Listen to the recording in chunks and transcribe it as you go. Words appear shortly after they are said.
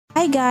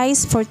Hi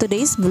guys, for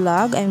today's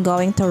vlog, I'm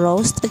going to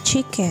roast a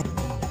chicken.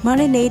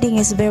 Marinating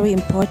is very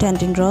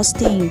important in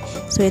roasting,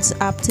 so it's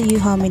up to you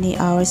how many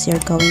hours you're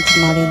going to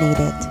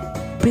marinate it.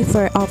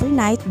 Prefer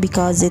overnight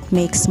because it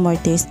makes more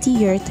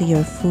tastier to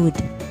your food.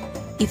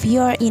 If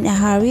you are in a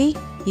hurry,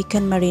 you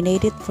can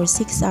marinate it for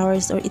 6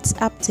 hours or it's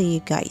up to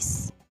you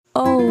guys.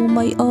 Oh,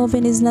 my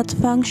oven is not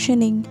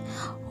functioning.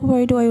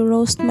 Where do I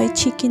roast my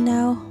chicken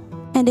now?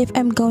 And if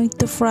I'm going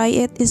to fry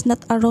it, it's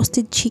not a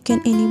roasted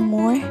chicken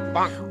anymore.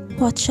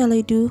 What shall I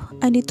do?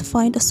 I need to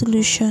find a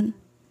solution.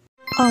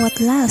 Oh,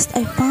 at last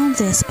I found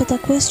this, but the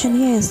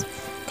question is,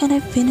 can I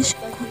finish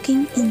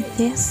cooking in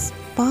this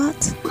pot?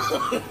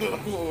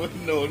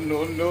 No.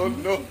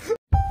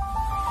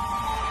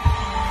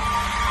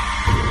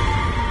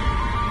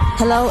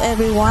 Hello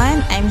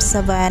everyone, I'm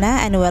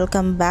Savanah and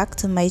welcome back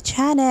to my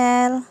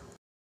channel.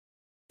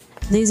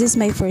 This is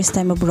my first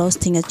time of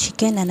roasting a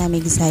chicken and I'm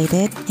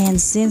excited. And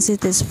since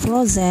it is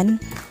frozen,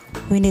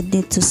 we need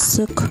it to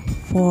soak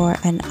for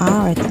an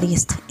hour at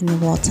least in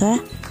water.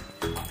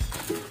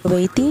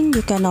 Waiting,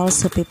 you can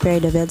also prepare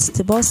the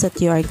vegetables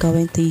that you are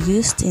going to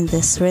use in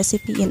this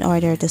recipe in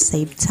order to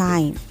save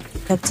time.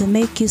 You have to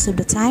make use of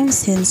the time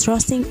since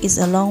roasting is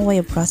a long way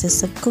of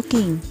process of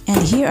cooking.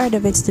 And here are the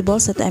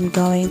vegetables that I'm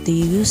going to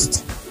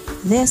use.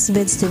 These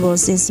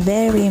vegetables is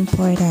very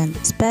important,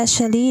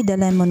 especially the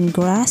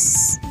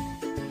lemongrass.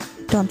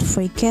 Don't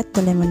forget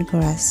the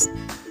lemongrass.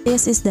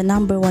 This is the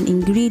 #1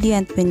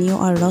 ingredient when you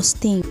are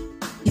roasting.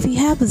 If you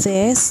have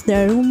this,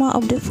 the aroma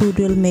of the food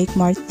will make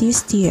more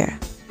tastier.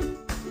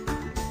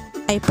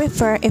 I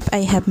prefer if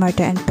I have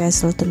mortar and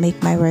pestle to make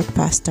my work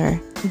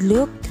faster.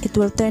 Look, it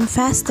will turn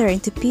faster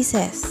into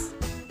pieces.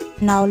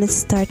 Now let's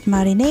start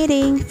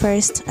marinating.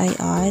 First, I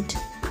add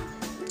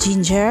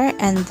ginger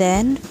and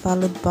then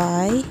followed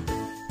by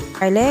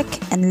garlic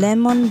and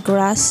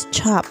lemongrass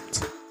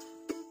chopped.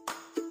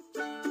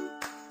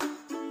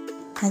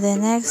 And the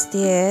next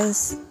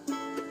is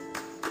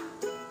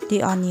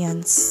the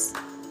onions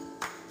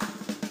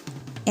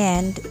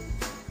and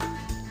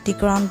the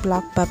ground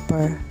black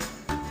pepper,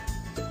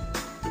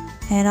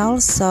 and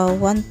also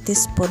 1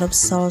 teaspoon of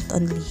salt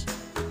only,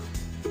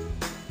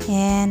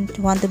 and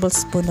 1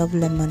 tablespoon of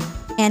lemon,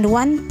 and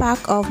 1 pack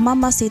of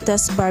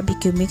Mamacita's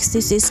barbecue mix.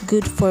 This is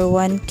good for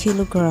 1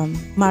 kilogram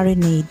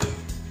marinade.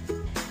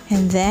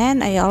 And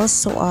then I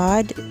also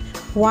add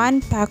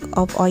 1 pack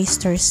of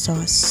oyster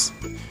sauce.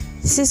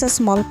 This is a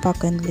small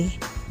pack only.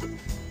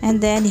 And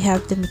then you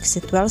have to mix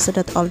it well so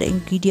that all the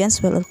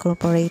ingredients will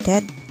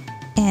incorporated.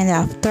 And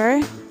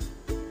after,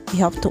 you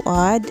have to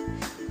add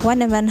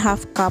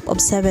 1½ cup of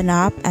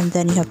Savanah and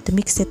then you have to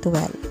mix it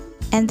well.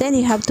 And then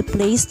you have to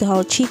place the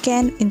whole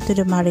chicken into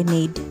the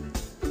marinade.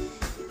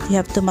 You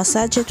have to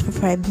massage it for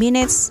 5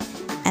 minutes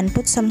and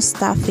put some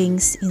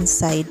stuffings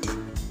inside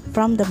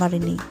from the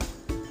marinade.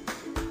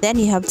 Then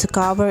you have to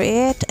cover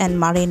it and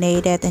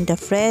marinate it in the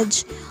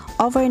fridge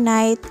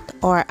overnight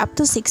or up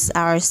to 6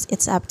 hours.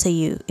 It's up to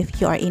you if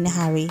you are in a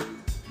hurry.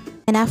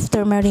 And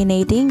after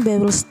marinating, we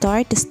will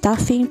start the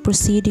stuffing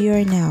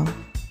procedure now.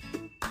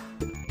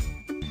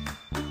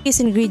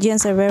 These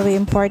ingredients are very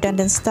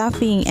important in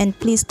stuffing, and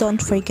please don't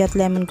forget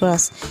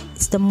lemongrass.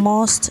 It's the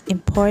most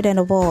important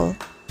of all.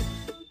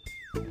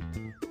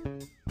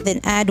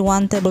 Then add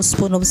 1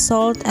 tablespoon of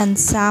salt and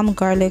some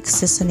garlic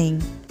seasoning.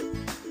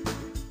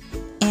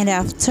 And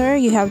after,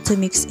 you have to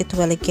mix it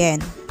well again.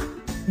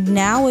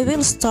 Now we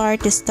will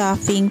start the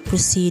stuffing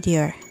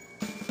procedure.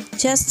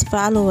 Just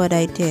follow what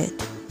I did.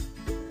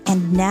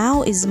 And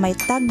now is my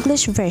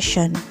Taglish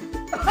version.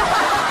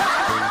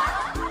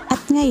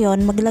 At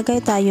ngayon,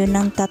 maglagay tayo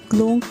ng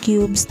 3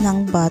 cubes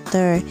ng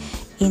butter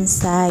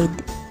inside.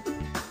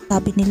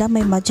 Sabi nila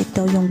may magic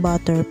daw yung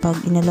butter pag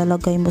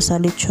inalalagay mo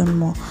sa lechon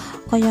mo.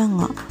 Kaya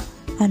nga,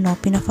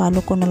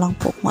 pinafollow ko na lang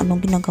po kung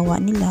anong ginagawa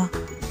nila.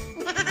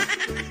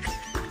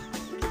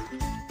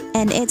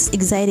 And it's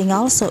exciting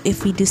also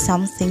if we do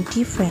something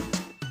different.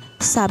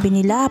 Sabi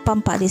nila,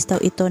 pampaalis daw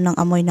ito ng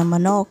amoy ng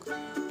manok.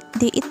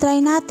 Di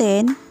itry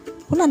natin,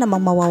 wala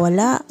namang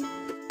mawawala.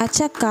 At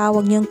saka,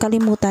 huwag niyong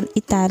kalimutan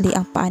itali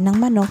ang paa ng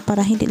manok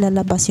para hindi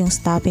lalabas yung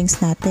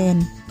stuffings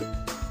natin.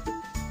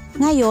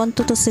 Ngayon,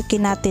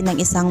 tutusukin natin ng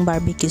isang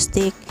barbecue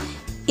stick.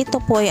 Ito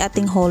po ay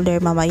ating holder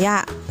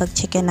mamaya.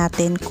 Pag-checken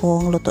natin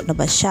kung luto na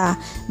ba siya.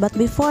 But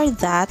before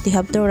that, you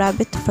have to rub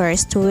it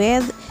first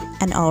with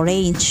an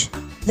orange.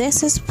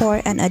 This is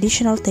for an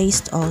additional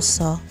taste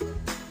also.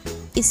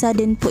 Isa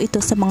din po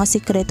ito sa mga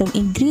sikretong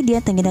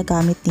ingredient na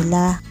ginagamit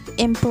nila.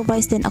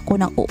 Improvise din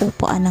ako ng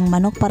uupuan ng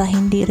manok para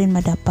hindi rin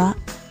madapa.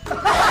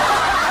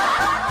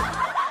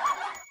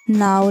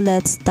 Now,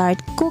 let's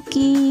start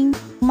cooking.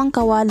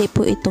 Mangkawali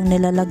po itong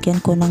nilalagyan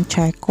ko ng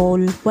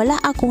charcoal. Wala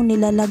akong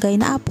nilalagay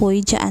na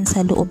apoy dyan sa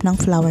loob ng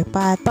flower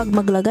pot. Pag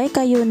maglagay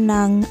kayo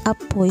ng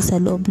apoy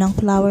sa loob ng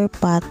flower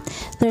pot,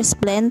 there's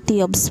plenty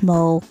of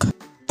smoke.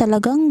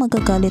 Talagang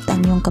magagalit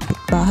ang iyong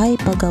kapitbahay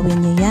pag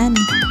gawin niyo yan.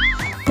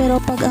 Pero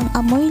pag ang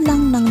amoy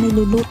lang ng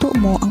niluluto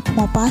mo ang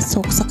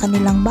pumapasok sa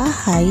kanilang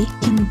bahay,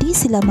 hindi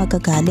sila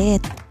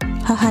magagalit.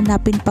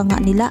 Hahanapin pa nga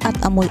nila at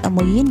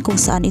amoy-amoyin kung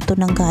saan ito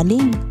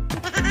nanggaling.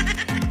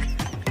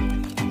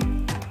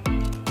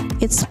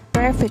 It's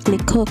perfectly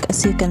cooked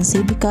as you can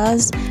see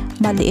because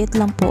maliit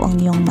lang po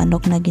ang yung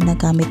manok na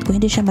ginagamit ko.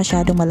 Hindi siya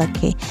masyadong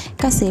malaki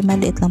kasi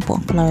maliit lang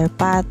po ang flower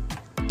pot.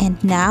 And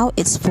now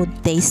it's food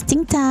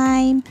tasting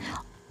time.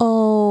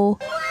 Oh,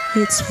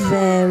 it's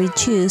very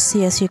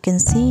juicy as you can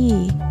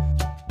see.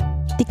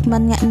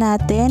 Tikman nga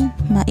natin.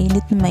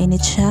 Mainit na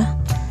mainit siya.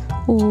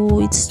 Oh,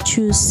 it's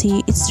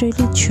juicy. It's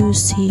really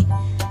juicy.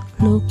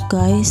 Look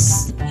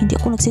guys, hindi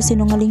ako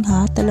nagsisinungaling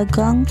ha.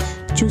 Talagang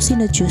juicy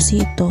na juicy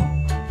ito.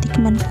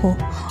 Tikman ko.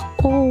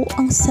 Oh,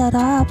 ang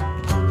sarap.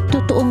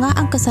 Totoo nga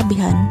ang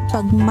kasabihan,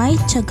 pag may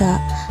tiyaga,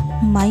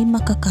 may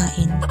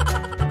makakain.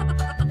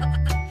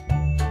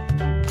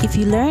 If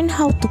you learn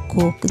how to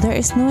cook, there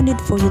is no need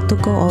for you to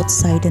go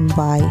outside and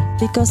buy.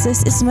 Because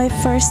this is my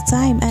first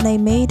time and I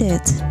made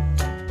it.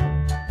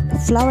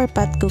 Flower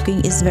pot cooking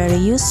is very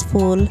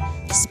useful,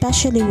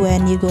 especially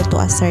when you go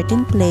to a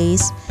certain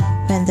place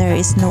when there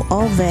is no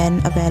oven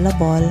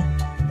available.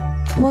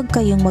 Huwag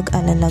kayong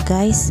mag-alala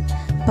guys.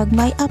 Pag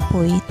may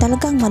apoy,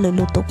 talagang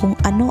maluluto kung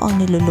ano ang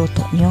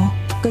niluluto nyo.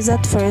 Because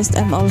at first,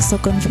 I'm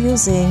also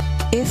confusing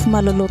if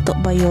maluluto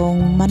ba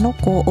yung manok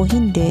ko o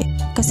hindi.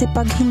 Kasi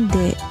pag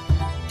hindi,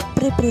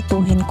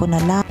 priprituhin ko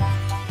na lang.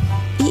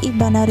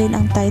 Iiba na rin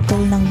ang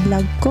title ng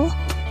vlog ko,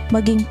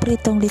 maging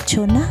pritong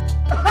lechon na.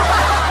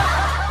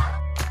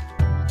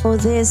 Oh,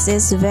 this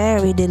is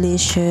very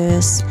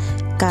delicious.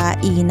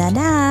 Kainan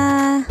na!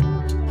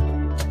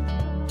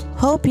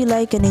 Hope you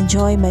like and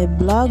enjoy my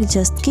vlog.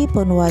 Just keep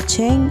on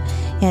watching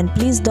and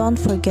please don't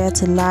forget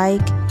to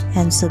like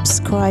and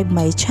subscribe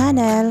my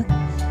channel.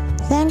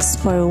 Thanks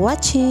for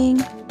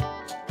watching.